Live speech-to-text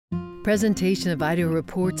Presentation of Idaho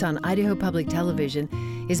Reports on Idaho Public Television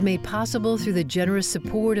is made possible through the generous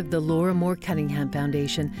support of the Laura Moore Cunningham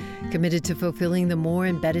Foundation, committed to fulfilling the Moore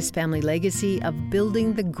and Bettis family legacy of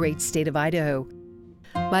building the great state of Idaho.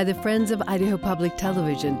 By the Friends of Idaho Public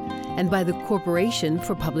Television and by the Corporation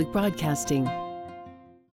for Public Broadcasting.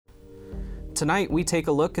 Tonight, we take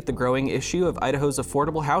a look at the growing issue of Idaho's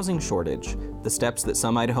affordable housing shortage, the steps that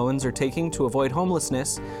some Idahoans are taking to avoid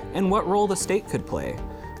homelessness, and what role the state could play.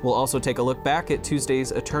 We'll also take a look back at Tuesday's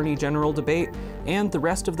Attorney General debate and the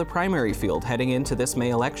rest of the primary field heading into this May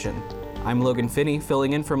election. I'm Logan Finney,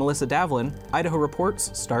 filling in for Melissa Davlin. Idaho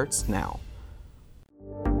Reports starts now.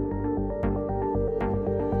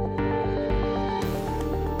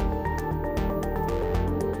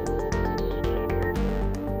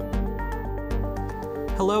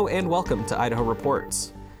 Hello and welcome to Idaho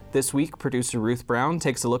Reports. This week, producer Ruth Brown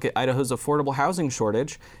takes a look at Idaho's affordable housing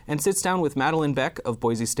shortage and sits down with Madeline Beck of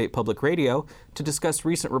Boise State Public Radio to discuss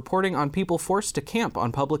recent reporting on people forced to camp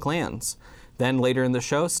on public lands. Then later in the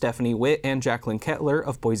show, Stephanie Witt and Jacqueline Kettler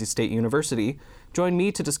of Boise State University join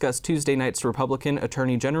me to discuss Tuesday night's Republican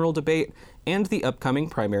Attorney General debate and the upcoming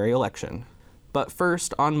primary election. But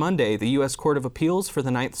first, on Monday, the U.S. Court of Appeals for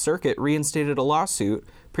the Ninth Circuit reinstated a lawsuit,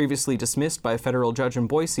 previously dismissed by a federal judge in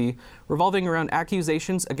Boise, revolving around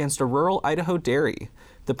accusations against a rural Idaho dairy.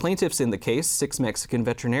 The plaintiffs in the case, 6 Mexican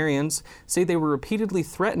veterinarians, say they were repeatedly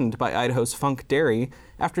threatened by Idaho's Funk Dairy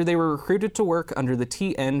after they were recruited to work under the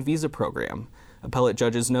TN visa program. Appellate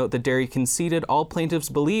judges note the dairy conceded all plaintiffs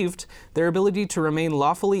believed their ability to remain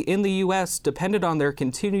lawfully in the U.S. depended on their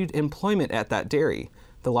continued employment at that dairy.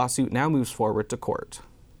 The lawsuit now moves forward to court.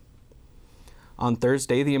 On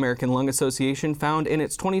Thursday, the American Lung Association found in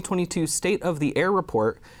its 2022 State of the Air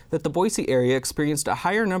report that the Boise area experienced a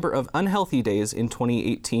higher number of unhealthy days in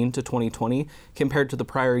 2018 to 2020 compared to the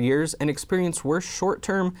prior years and experienced worse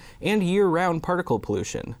short-term and year-round particle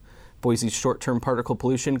pollution. Boise's short-term particle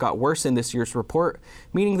pollution got worse in this year's report,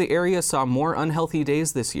 meaning the area saw more unhealthy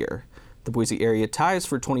days this year. The Boise area ties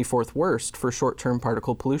for 24th worst for short-term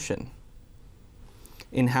particle pollution.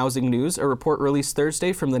 In housing news, a report released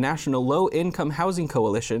Thursday from the National Low-Income Housing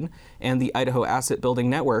Coalition and the Idaho Asset Building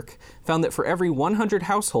Network found that for every 100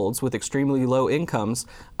 households with extremely low incomes,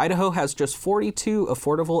 Idaho has just 42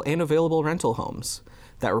 affordable and available rental homes.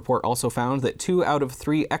 That report also found that 2 out of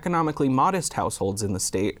 3 economically modest households in the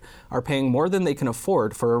state are paying more than they can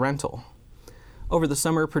afford for a rental. Over the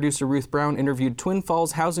summer, producer Ruth Brown interviewed Twin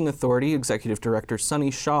Falls Housing Authority Executive Director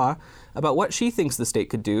Sunny Shaw about what she thinks the state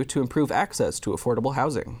could do to improve access to affordable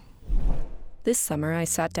housing. This summer, I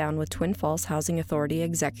sat down with Twin Falls Housing Authority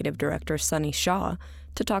Executive Director Sunny Shaw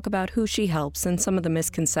to talk about who she helps and some of the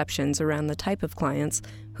misconceptions around the type of clients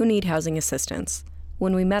who need housing assistance.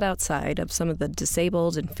 When we met outside of some of the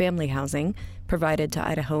disabled and family housing provided to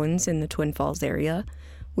Idahoans in the Twin Falls area,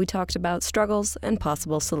 we talked about struggles and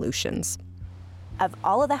possible solutions. Of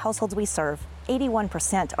all of the households we serve,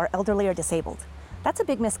 81% are elderly or disabled. That's a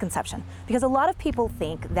big misconception because a lot of people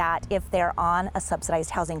think that if they're on a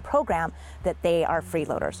subsidized housing program that they are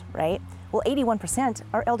freeloaders, right? Well, 81%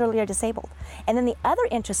 are elderly or disabled. And then the other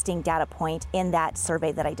interesting data point in that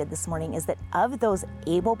survey that I did this morning is that of those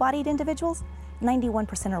able-bodied individuals,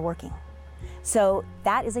 91% are working. So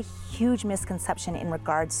that is a huge misconception in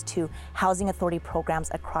regards to housing authority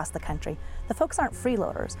programs across the country. The folks aren't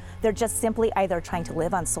freeloaders. They're just simply either trying to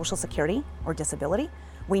live on Social Security or disability.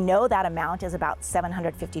 We know that amount is about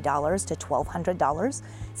 $750 to $1,200.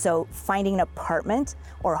 So finding an apartment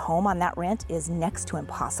or a home on that rent is next to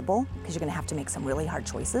impossible because you're going to have to make some really hard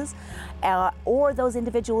choices. Or those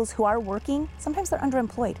individuals who are working, sometimes they're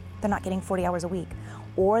underemployed. They're not getting 40 hours a week.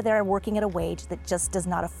 Or they're working at a wage that just does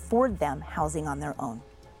not afford them housing on their own.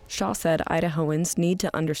 Shaw said Idahoans need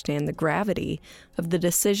to understand the gravity of the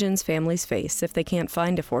decisions families face if they can't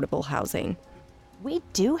find affordable housing. We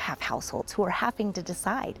do have households who are having to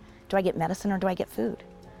decide, do I get medicine or do I get food?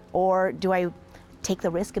 Or do I take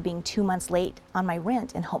the risk of being 2 months late on my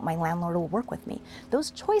rent and hope my landlord will work with me?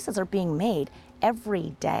 Those choices are being made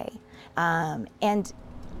every day. And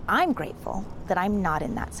I'm grateful that I'm not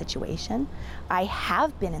in that situation. I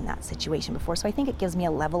have been in that situation before, so I think it gives me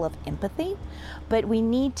a level of empathy, but we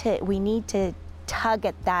need to tug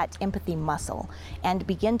at that empathy muscle and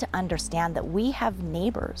begin to understand that we have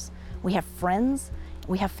neighbors, we have friends,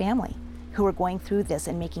 we have family who are going through this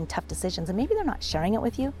and making tough decisions, and maybe they're not sharing it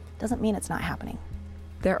with you, doesn't mean it's not happening.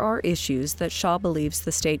 There are issues that Shaw believes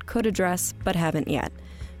the state could address but haven't yet.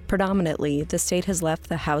 Predominantly, the state has left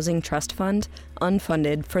the Housing Trust Fund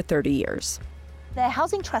unfunded for 30 years. The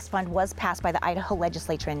Housing Trust Fund was passed by the Idaho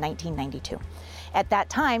legislature in 1992. At that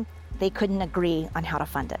time, they couldn't agree on how to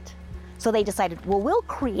fund it. So they decided, well, we'll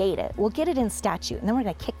create it, we'll get it in statute, and then we're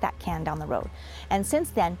going to kick that can down the road. And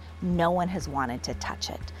since then, no one has wanted to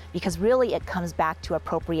touch it, because really it comes back to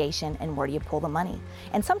appropriation and where do you pull the money.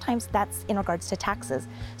 And sometimes that's in regards to taxes.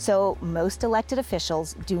 So most elected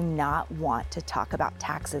officials do not want to talk about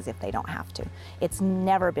taxes if they don't have to. It's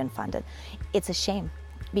never been funded. It's a shame,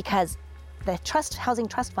 because the Housing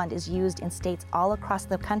Trust Fund is used in states all across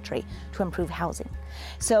the country to improve housing.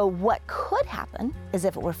 So what could happen is,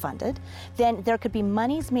 if it were funded, then there could be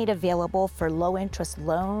monies made available for low interest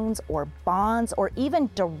loans or bonds, or even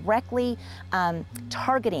directly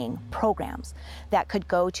targeting programs that could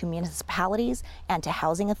go to municipalities and to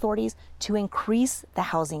housing authorities to increase the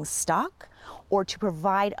housing stock or to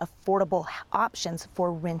provide affordable options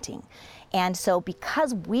for renting. And so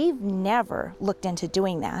because we've never looked into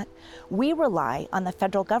doing that, we rely on the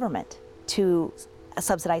federal government to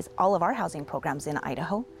subsidize all of our housing programs in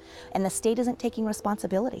Idaho. And the state isn't taking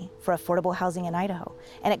responsibility for affordable housing in Idaho.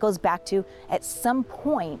 And it goes back to, at some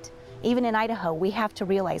point, even in Idaho, we have to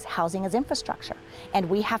realize housing is infrastructure, and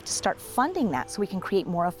we have to start funding that so we can create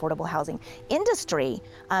more affordable housing. Industry,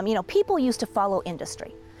 people used to follow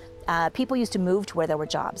industry. People used to move to where there were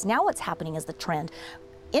jobs. Now what's happening is the trend.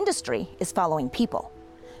 Industry is following people.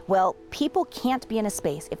 Well, people can't be in a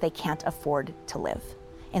space if they can't afford to live.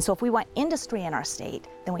 And so if we want industry in our state,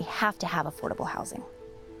 then we have to have affordable housing.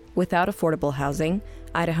 Without affordable housing,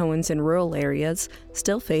 Idahoans in rural areas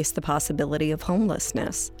still face the possibility of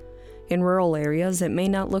homelessness. In rural areas, it may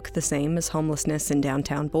not look the same as homelessness in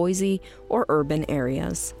downtown Boise or urban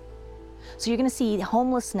areas. So you're going to see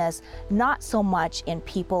homelessness not so much in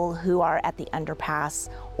people who are at the underpass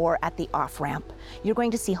or at the off-ramp. You're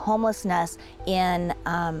going to see homelessness in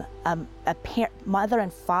mother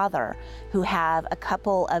and father who have a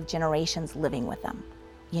couple of generations living with them.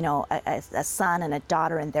 A son and a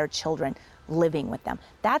daughter and their children living with them.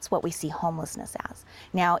 That's what we see homelessness as.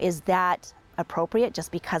 Now, is that appropriate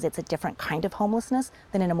just because it's a different kind of homelessness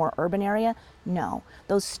than in a more urban area? No.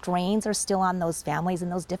 Those strains are still on those families,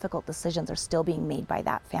 and those difficult decisions are still being made by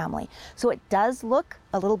that family. So it does look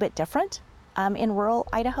a little bit different in rural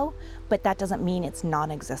Idaho, but that doesn't mean it's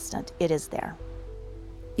non-existent. It is there.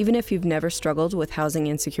 Even if you've never struggled with housing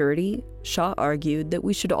insecurity, Shaw argued that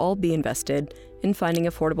we should all be invested in finding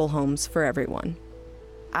affordable homes for everyone.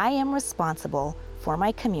 I am responsible for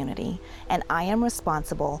my community, and I am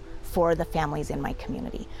responsible for the families in my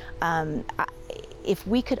community. If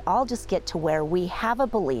we could all just get to where we have a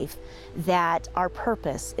belief that our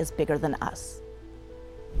purpose is bigger than us.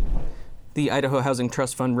 The Idaho Housing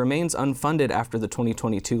Trust Fund remains unfunded after the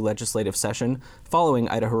 2022 legislative session, following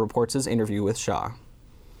Idaho Reports' interview with Shaw.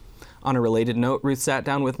 On a related note, Ruth sat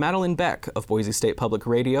down with Madeline Beck of Boise State Public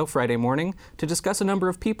Radio Friday morning to discuss a number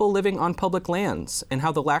of people living on public lands and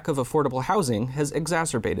how the lack of affordable housing has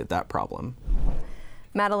exacerbated that problem.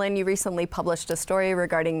 Madeline, you recently published a story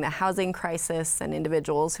regarding the housing crisis and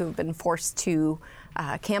individuals who have been forced to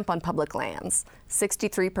camp on public lands.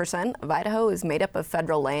 63% of Idaho is made up of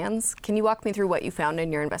federal lands. Can you walk me through what you found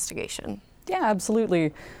in your investigation? Yeah,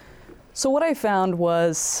 absolutely. So what I found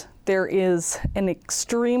was there is an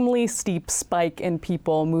extremely steep spike in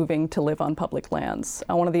people moving to live on public lands.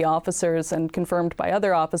 One of the officers, and confirmed by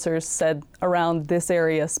other officers, said around this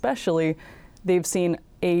area especially, they've seen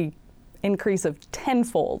a increase of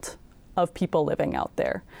tenfold of people living out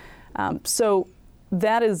there. So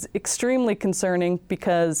that is extremely concerning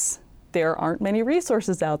because there aren't many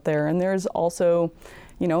resources out there, and there's also,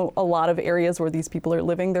 a lot of areas where these people are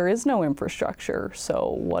living, there is no infrastructure.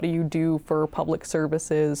 So what do you do for public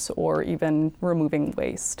services or even removing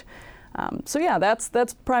waste? So yeah,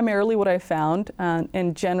 that's primarily what I found,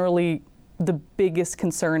 and generally the biggest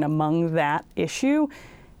concern among that issue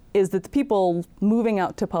is that the people moving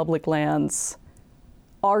out to public lands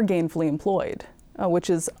are gainfully employed, which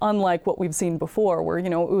is unlike what we've seen before, where,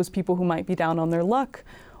 it was people who might be down on their luck,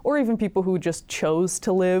 or even people who just chose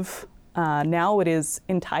to live. Now it is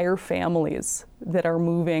entire families that are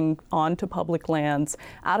moving onto public lands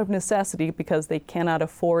out of necessity because they cannot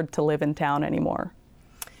afford to live in town anymore.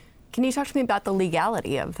 Can you talk to me about the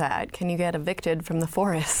legality of that? Can you get evicted from the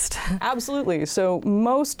forest? Absolutely. So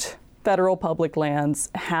most federal public lands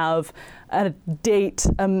have a date,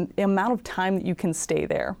 amount of time that you can stay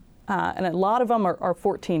there. And a lot of them are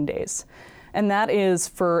 14 days. And that is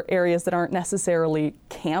for areas that aren't necessarily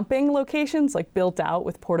camping locations, like built out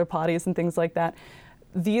with porta potties and things like that.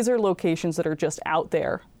 These are locations that are just out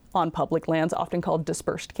there on public lands, often called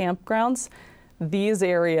dispersed campgrounds. These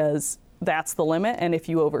areas, that's the limit. And if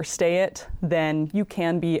you overstay it, then you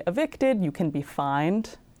can be evicted, you can be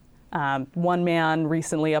fined. One man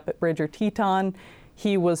recently up at Bridger Teton,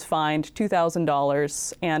 he was fined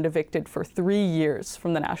 $2,000 and evicted for 3 years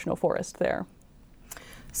from the National Forest there.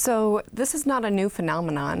 So this is not a new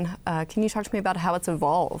phenomenon. Can you talk to me about how it's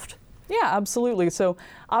evolved? Yeah, absolutely. So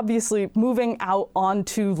obviously moving out on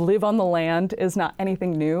to live on the land is not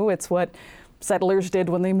anything new. It's what settlers did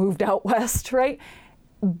when they moved out west, right?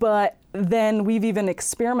 But then we've even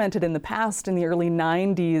experimented in the past, in the early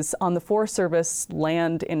 90s, on the Forest Service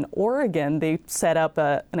land in Oregon. They set up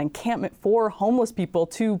an encampment for homeless people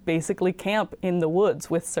to basically camp in the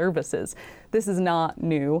woods with services. This is not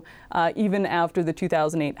new. Even after the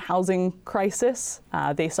 2008 housing crisis,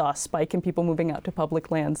 they saw a spike in people moving out to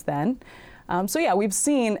public lands then. So yeah, we've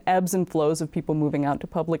seen ebbs and flows of people moving out to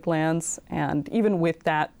public lands. And even with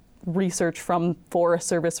that, research from Forest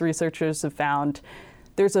Service researchers have found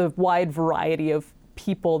there's a wide variety of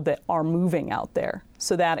people that are moving out there.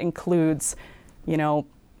 So that includes,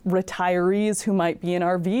 retirees who might be in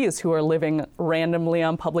RVs who are living randomly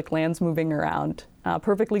on public lands, moving around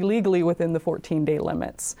perfectly legally within the 14-day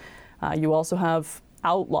limits. You also have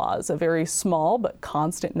outlaws, a very small but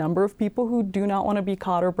constant number of people who do not want to be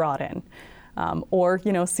caught or brought in. Or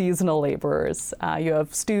seasonal laborers. You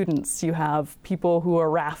have students, you have people who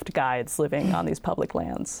are raft guides living on these public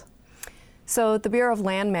lands. So the Bureau of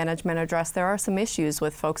Land Management addressed there are some issues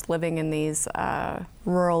with folks living in these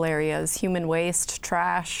rural areas, human waste,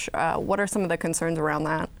 trash. What are some of the concerns around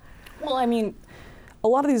that? Well, a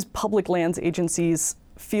lot of these public lands agencies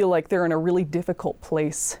feel like they're in a really difficult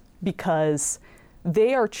place because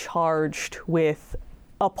they are charged with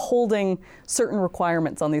upholding certain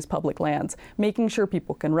requirements on these public lands, making sure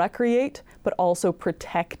people can recreate, but also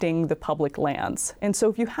protecting the public lands. And so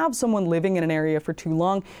if you have someone living in an area for too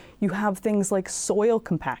long, you have things like soil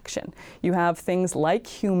compaction. You have things like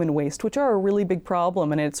human waste, which are a really big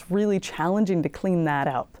problem, and it's really challenging to clean that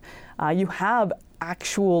up. You have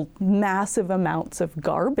actual massive amounts of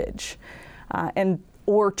garbage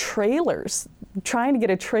or trailers. Trying to get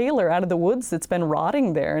a trailer out of the woods that's been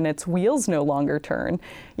rotting there and its wheels no longer turn,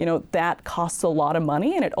 that costs a lot of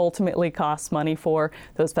money, and it ultimately costs money for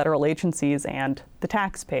those federal agencies and the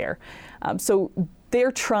taxpayer. So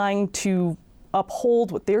they're trying to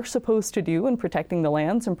uphold what they're supposed to do in protecting the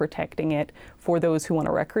lands and protecting it for those who want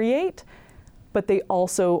to recreate, but they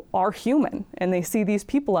also are human, and they see these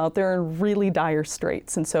people out there in really dire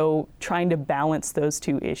straits. And so trying to balance those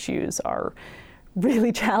two issues are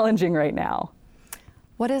really challenging right now.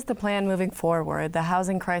 What is the plan moving forward? The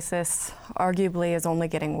housing crisis arguably is only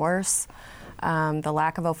getting worse. The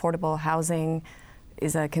lack of affordable housing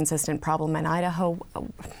is a consistent problem in Idaho.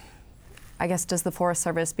 I guess, does the Forest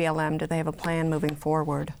Service, BLM, do they have a plan moving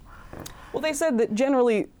forward? Well, they said that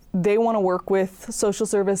generally they want to work with social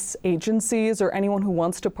service agencies or anyone who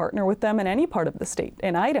wants to partner with them in any part of the state.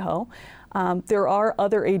 In Idaho, there are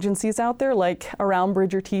other agencies out there like Around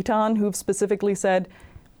Bridger Teton who've specifically said,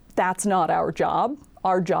 that's not our job.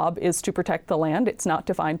 Our job is to protect the land. It's not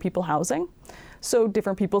to find people housing. So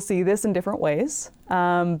different people see this in different ways.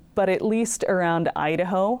 But at least around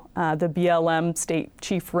Idaho, the BLM State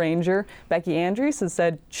Chief Ranger, Becky Andrews, has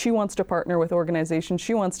said she wants to partner with organizations.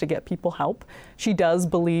 She wants to get people help. She does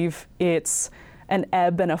believe it's an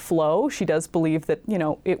ebb and a flow. She does believe that,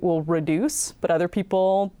 it will reduce, but other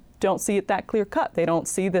people don't see it that clear cut. They don't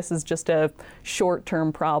see this as just a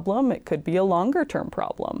short-term problem. It could be a longer-term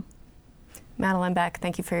problem. Madeline Beck,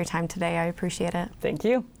 thank you for your time today. I appreciate it. Thank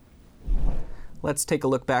you. Let's take a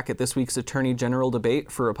look back at this week's Attorney General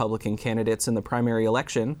debate for Republican candidates in the primary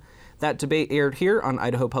election. That debate aired here on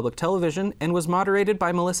Idaho Public Television and was moderated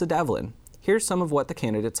by Melissa Davlin. Here's some of what the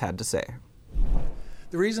candidates had to say.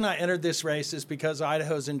 The reason I entered this race is because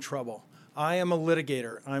Idaho's in trouble. I am a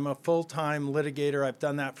litigator. I'm a full-time litigator. I've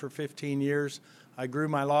done that for 15 years. I grew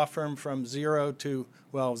my law firm from zero,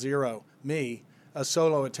 a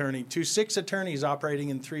solo attorney, to 6 attorneys operating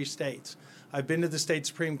in 3 states. I've been to the state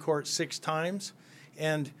Supreme Court 6 times,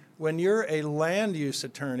 and when you're a land use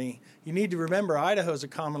attorney, you need to remember Idaho's a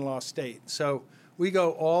common law state. So we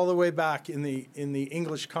go all the way back in the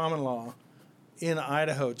English common law in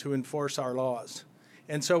Idaho to enforce our laws.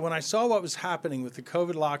 And so when I saw what was happening with the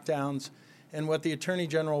COVID lockdowns and what the Attorney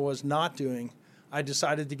General was not doing, I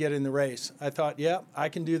decided to get in the race. I thought, I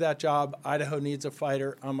can do that job. Idaho needs a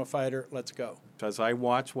fighter. I'm a fighter. Let's go. as I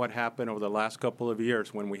watched what happened over the last couple of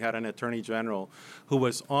years when we had an attorney general who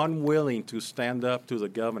was unwilling to stand up to the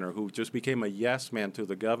governor, who just became a yes man to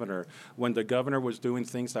the governor when the governor was doing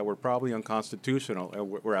things that were probably unconstitutional or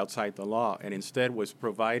were outside the law, and instead was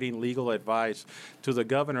providing legal advice to the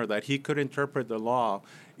governor that he could interpret the law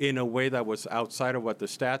in a way that was outside of what the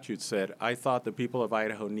statute said. I thought the people of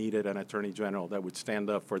Idaho needed an attorney general that would stand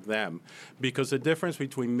up for them. Because the difference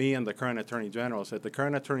between me and the current attorney general is that the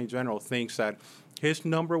current attorney general thinks that his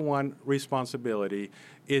number one responsibility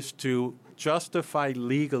is to justify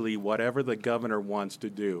legally whatever the governor wants to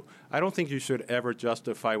do. I don't think you should ever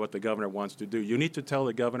justify what the governor wants to do. You need to tell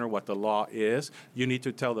the governor what the law is. You need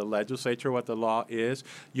to tell the legislature what the law is.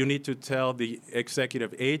 You need to tell the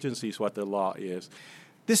executive agencies what the law is.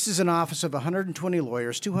 This is an office of 120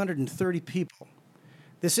 lawyers, 230 people.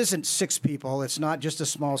 This isn't 6 people. It's not just a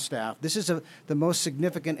small staff. This is the most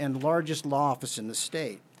significant and largest law office in the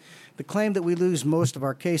state. The claim that we lose most of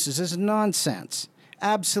our cases is nonsense,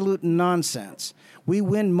 absolute nonsense. We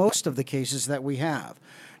win most of the cases that we have.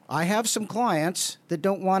 I have some clients that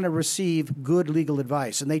don't want to receive good legal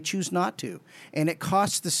advice, and they choose not to, and it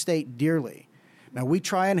costs the state dearly. Now, we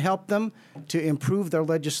try and help them to improve their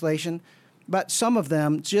legislation, but some of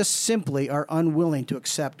them just simply are unwilling to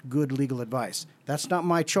accept good legal advice. That's not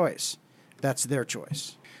my choice. That's their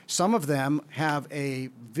choice. Some of them have a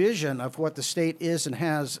vision of what the state is and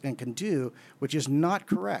has and can do, which is not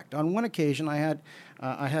correct. On one occasion, I had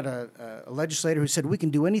a legislator who said, we can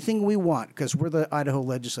do anything we want because we're the Idaho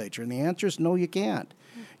legislature. And the answer is no, you can't.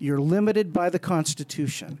 You're limited by the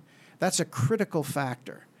Constitution. That's a critical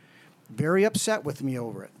factor. Very upset with me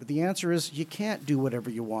over it. But the answer is you can't do whatever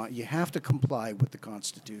you want. You have to comply with the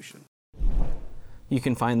Constitution. You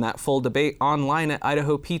can find that full debate online at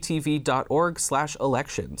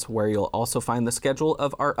idahoptv.org/elections, where you'll also find the schedule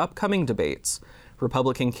of our upcoming debates.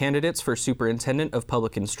 Republican Candidates for Superintendent of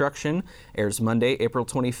Public Instruction airs Monday, April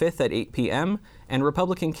 25th at 8 p.m., and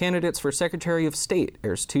Republican Candidates for Secretary of State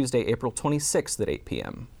airs Tuesday, April 26th at 8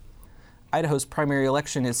 p.m. Idaho's primary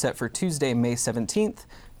election is set for Tuesday, May 17th.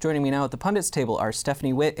 Joining me now at the pundits table are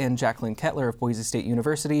Stephanie Witt and Jacqueline Kettler of Boise State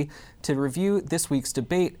University to review this week's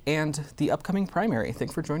debate and the upcoming primary.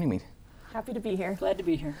 Thanks for joining me. Happy to be here. Glad to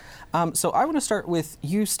be here. So I want to start with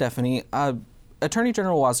you, Stephanie. Attorney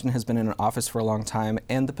General Wasden has been in office for a long time,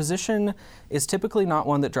 and the position is typically not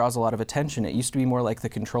one that draws a lot of attention. It used to be more like the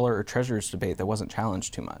comptroller or treasurer's debate that wasn't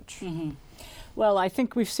challenged too much. Mm-hmm. Well, I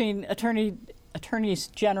think we've seen attorneys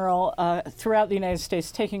general throughout the United States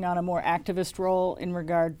taking on a more activist role in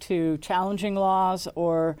regard to challenging laws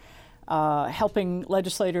or helping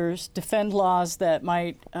legislators defend laws that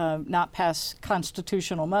might not pass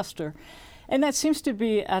constitutional muster. And that seems to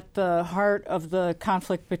be at the heart of the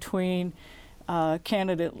conflict between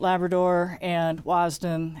candidate Labrador and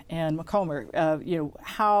Wasden and Macomber.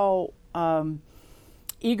 How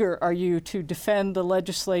eager are you to defend the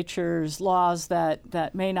legislature's laws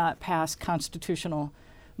that may not pass constitutional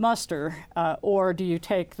muster, or do you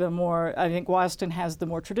take the more, I think Wasden has the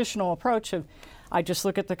more traditional approach of, I just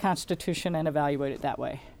look at the Constitution and evaluate it that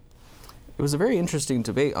way? It was a very interesting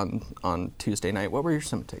debate on Tuesday night. What were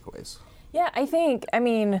some takeaways? Yeah, I think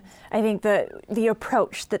the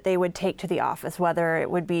approach that they would take to the office, whether it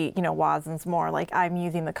would be, Wasden's more like I'm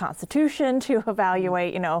using the Constitution to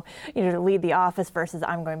evaluate, to lead the office versus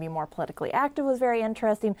I'm going to be more politically active, was very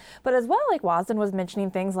interesting. But as well, like Wasden was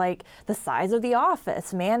mentioning things like the size of the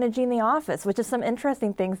office, managing the office, which is some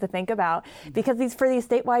interesting things to think about because for these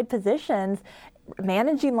statewide positions,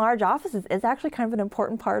 managing large offices is actually kind of an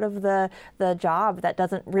important part of the job that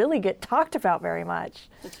doesn't really get talked about very much.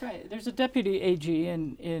 That's right. There's a deputy AG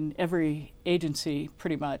in every agency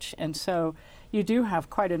pretty much, and so you do have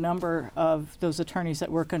quite a number of those attorneys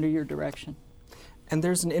that work under your direction. And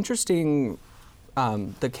there's an interesting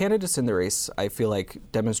the candidates in the race, I feel like,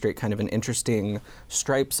 demonstrate kind of an interesting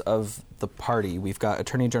stripes of the party. We've got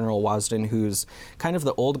Attorney General Wasden, who's kind of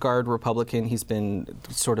the old guard Republican. He's been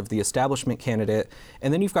sort of the establishment candidate.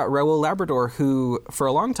 And then you've got Raul Labrador, who for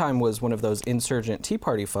a long time was one of those insurgent Tea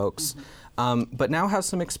Party folks, but now has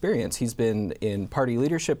some experience. He's been in party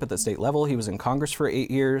leadership at the state level. He was in Congress for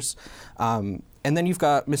 8 years. And then you've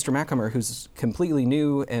got Mr. Macomber, who's completely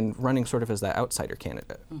new and running sort of as that outsider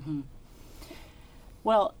candidate. Mm-hmm.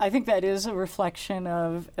 Well, I think that is a reflection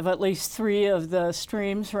of at least 3 of the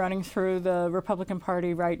streams running through the Republican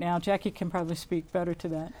Party right now. Jackie can probably speak better to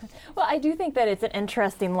that. Well, I do think that it's an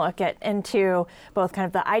interesting look into both kind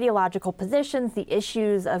of the ideological positions, the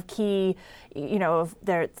issues of key, of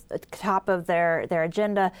their top of their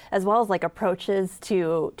agenda, as well as like approaches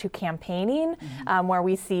to campaigning, where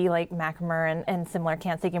we see like McNamara and similar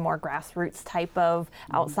candidates taking more grassroots type of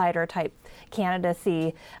outsider type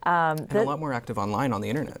candidacy. And a lot more active online on the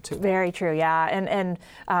internet too. Very true, yeah. And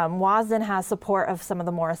Wasden has support of some of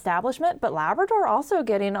the more establishment, but Labrador also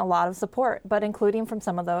getting a lot of support, but including from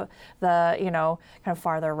some of the kind of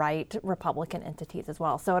farther right Republican entities as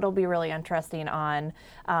well. So it'll be really interesting on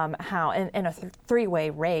how in a three-way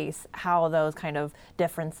race, how those kind of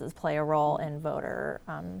differences play a role in voter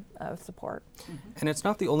support. And it's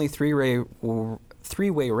not the only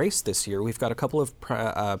three-way race this year. We've got a couple of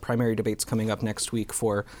primary debates coming up next week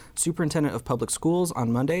for Superintendent of Public Schools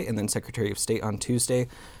on Monday and then Secretary of State on Tuesday.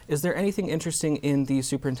 Is there anything interesting in the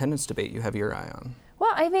superintendent's debate you have your eye on?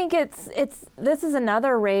 Well, I think this is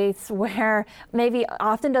another race where maybe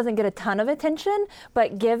often doesn't get a ton of attention,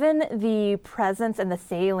 but given the presence and the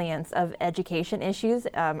salience of education issues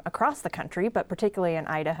across the country, but particularly in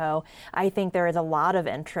Idaho, I think there is a lot of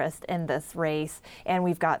interest in this race. And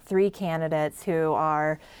we've got 3 candidates who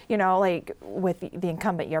are, like with the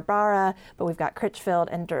incumbent Yarborough, but we've got Critchfield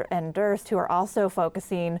and Durst who are also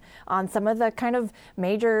focusing on some of the kind of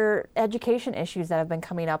major education issues that have been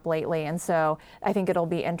coming up lately. And so I think it'll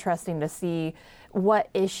be interesting to see what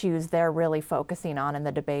issues they're really focusing on in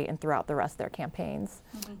the debate and throughout the rest of their campaigns.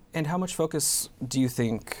 And how much focus do you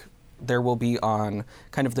think there will be on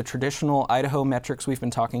kind of the traditional Idaho metrics we've been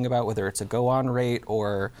talking about, whether it's a go-on rate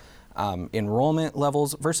or enrollment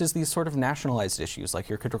levels, versus these sort of nationalized issues like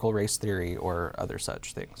your critical race theory or other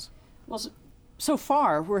such things? Well, so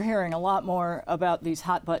far, we're hearing a lot more about these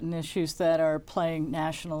hot-button issues that are playing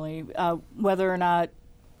nationally, whether or not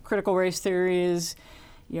critical race theory is,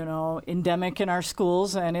 endemic in our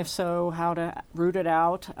schools, and if so, how to root it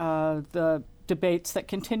out. The debates that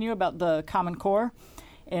continue about the Common Core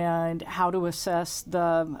and how to assess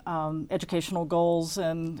the educational goals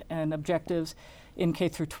and objectives in K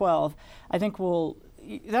through 12. I think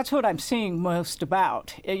that's what I'm seeing most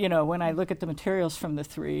about, when I look at the materials from the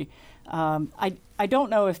 3. I don't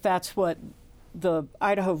know if that's what the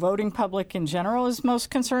Idaho voting public in general is most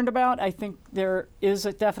concerned about. I think there is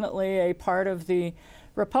definitely a part of the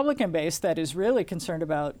Republican base that is really concerned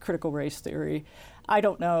about critical race theory. I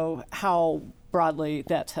don't know how broadly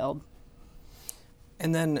that's held.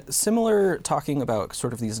 And then similar, talking about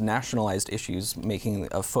sort of these nationalized issues making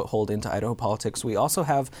a foothold into Idaho politics, we also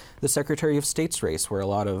have the Secretary of State's race, where a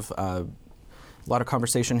lot of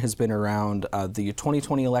conversation has been around the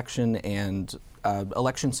 2020 election and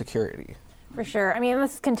election security. For sure. I mean,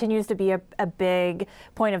 this continues to be a big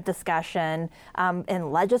point of discussion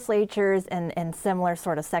in legislatures and similar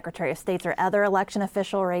sort of Secretary of States or other election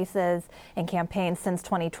official races and campaigns since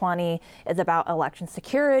 2020 is about election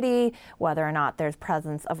security, whether or not there's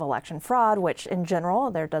presence of election fraud, which in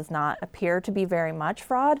general there does not appear to be very much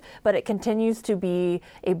fraud, but it continues to be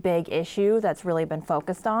a big issue that's really been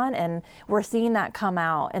focused on. And we're seeing that come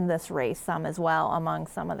out in this race some as well among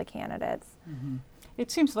some of the candidates. Mm-hmm.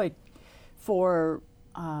 It seems like for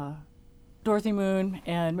Dorothy Moon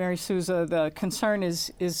and Mary Souza, the concern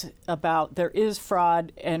is about there is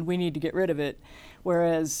fraud and we need to get rid of it,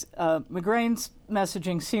 whereas McGrain's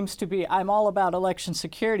messaging seems to be, I'm all about election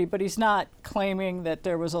security, but he's not claiming that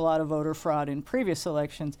there was a lot of voter fraud in previous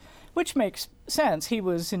elections, which makes sense. He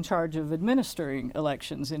was in charge of administering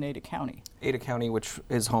elections in Ada County. Ada County, which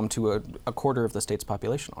is home to a quarter of the state's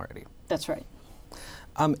population already. That's right.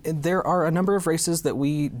 There are a number of races that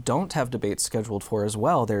we don't have debates scheduled for as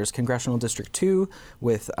well. There's Congressional District 2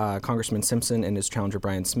 with Congressman Simpson and his challenger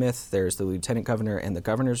Brian Smith. There's the lieutenant governor and the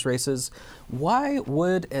governor's races. Why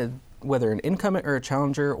would, whether an incumbent or a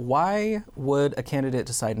challenger, why would a candidate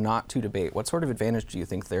decide not to debate? What sort of advantage do you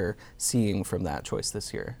think they're seeing from that choice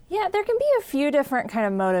this year? Yeah, there can be a few different kind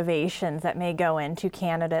of motivations that may go into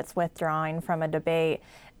candidates withdrawing from a debate.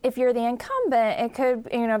 If you're the incumbent, it could,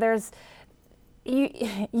 there's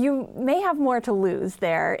you may have more to lose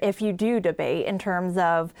there if you do debate in terms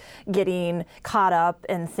of getting caught up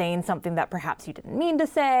and saying something that perhaps you didn't mean to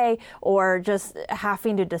say, or just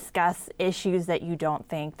having to discuss issues that you don't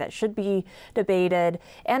think that should be debated.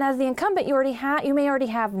 And as the incumbent, you may already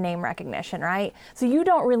have name recognition, right? So you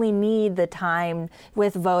don't really need the time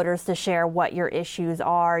with voters to share what your issues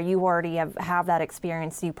are. You already have that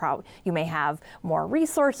experience. You may have more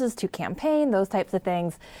resources to campaign, those types of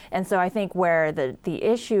things. And so I think where the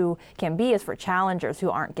issue can be is for challengers who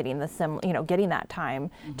aren't getting getting that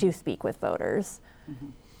time to speak with voters.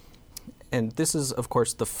 And this is, of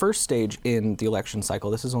course, the first stage in the election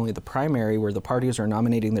cycle. This is only the primary where the parties are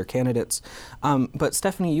nominating their candidates. But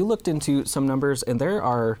Stephanie, you looked into some numbers, and there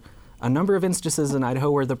are a number of instances in Idaho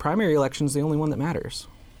where the primary election is the only one that matters.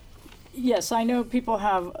 Yes, I know people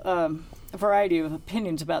have a variety of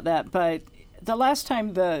opinions about that, but the last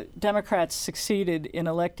time the Democrats succeeded in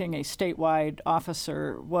electing a statewide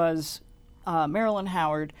officer was Marilyn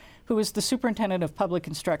Howard, who was the superintendent of public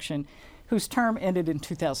instruction, whose term ended in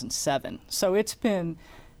 2007. So it's been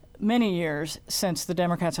many years since the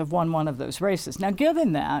Democrats have won one of those races. Now,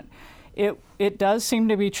 given that, it does seem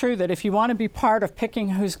to be true that if you want to be part of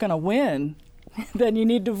picking who's going to win, then you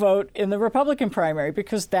need to vote in the Republican primary,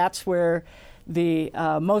 because that's where the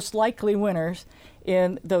most likely winners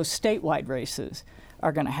in those statewide races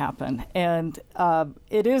are going to happen. And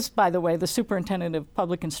it is, by the way, the superintendent of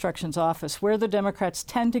public instruction's office where the Democrats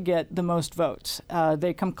tend to get the most votes.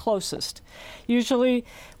 They come closest. Usually,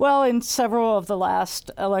 well, in several of the last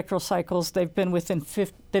electoral cycles, they've been within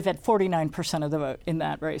they've had 49% of the vote in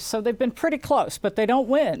that race. So they've been pretty close, but they don't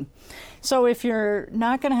win. So if you're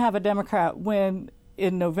not going to have a Democrat win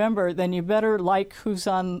in November, then you better like who's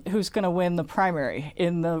going to win the primary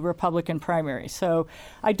in the Republican primary. So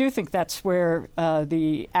I do think that's where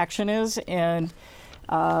the action is. And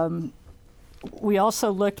we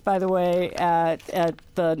also looked, by the way, at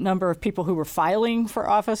the number of people who were filing for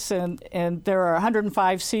office, and there are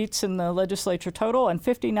 105 seats in the legislature total, and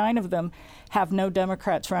 59 of them have no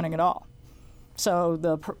Democrats running at all. So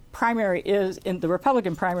the primary the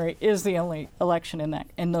Republican primary is the only election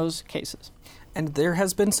in those cases. And there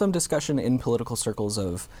has been some discussion in political circles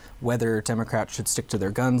of whether Democrats should stick to their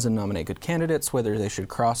guns and nominate good candidates, whether they should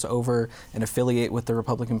cross over and affiliate with the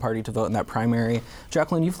Republican Party to vote in that primary.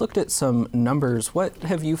 Jacqueline, you've looked at some numbers. What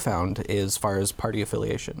have you found as far as party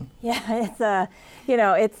affiliation? Yeah, I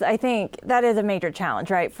think that is a major challenge,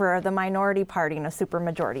 right? For the minority party in a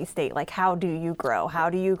supermajority state, like how do you grow? How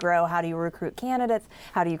do you recruit candidates?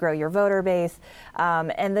 How do you grow your voter base?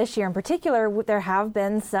 And this year in particular, there have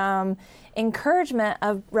been some encouragement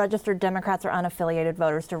of registered Democrats or unaffiliated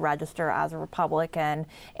voters to register as a Republican.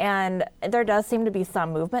 And there does seem to be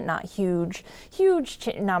some movement, not huge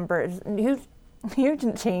numbers,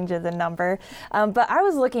 huge changes in number. But I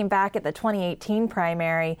was looking back at the 2018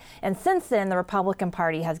 primary, and since then the Republican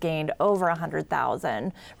Party has gained over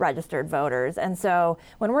 100,000 registered voters. And so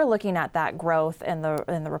when we're looking at that growth in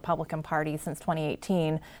the Republican Party since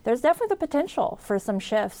 2018, there's definitely the potential for some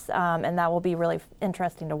shifts, and that will be really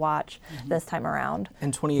interesting to watch this time around.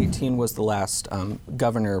 And 2018 was the last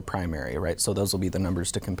governor primary, right? So those will be the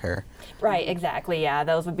numbers to compare. Right, exactly, yeah.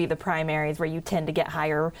 Those would be the primaries where you tend to get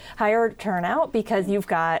higher turnout, because you've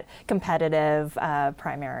got competitive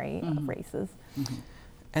primary races.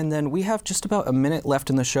 And then we have just about a minute left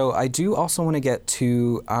in the show. I do also want to get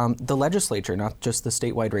to the legislature, not just the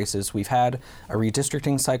statewide races. We've had a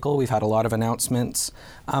redistricting cycle. We've had a lot of announcements.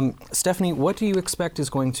 Stephanie, what do you expect is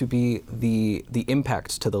going to be the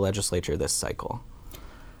impact to the legislature this cycle?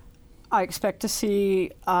 I expect to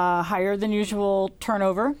see higher than usual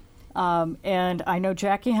turnover. And I know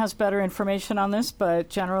Jackie has better information on this, but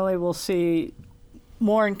generally we'll see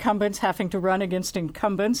more incumbents having to run against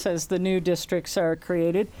incumbents as the new districts are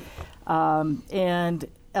created, and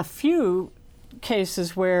a few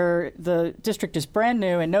cases where the district is brand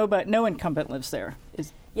new and no incumbent lives there.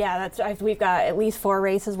 Yeah, that's right. We've got at least 4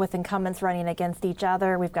 races with incumbents running against each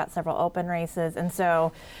other. We've got several open races, and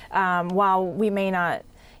so while we may not,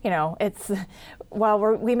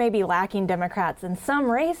 we may be lacking Democrats in some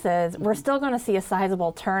races, we're still going to see a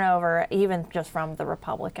sizable turnover, even just from the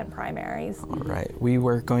Republican primaries. All right. We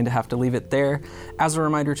were going to have to leave it there. As a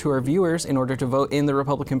reminder to our viewers, in order to vote in the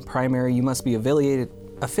Republican primary, you must be affiliated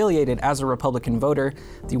as a Republican voter.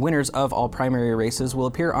 The winners of all primary races will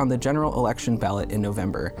appear on the general election ballot in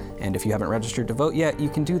November. And if you haven't registered to vote yet, you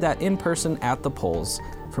can do that in person at the polls.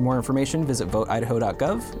 For more information, visit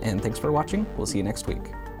voteidaho.gov. And thanks for watching. We'll see you next week.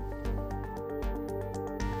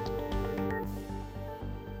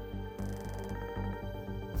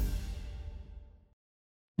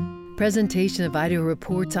 Presentation of Idaho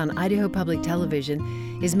Reports on Idaho Public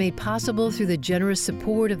Television is made possible through the generous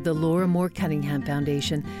support of the Laura Moore Cunningham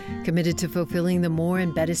Foundation, committed to fulfilling the Moore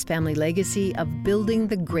and Bettis family legacy of building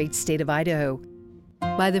the great state of Idaho,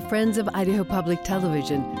 by the Friends of Idaho Public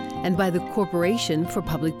Television, and by the Corporation for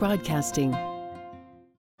Public Broadcasting.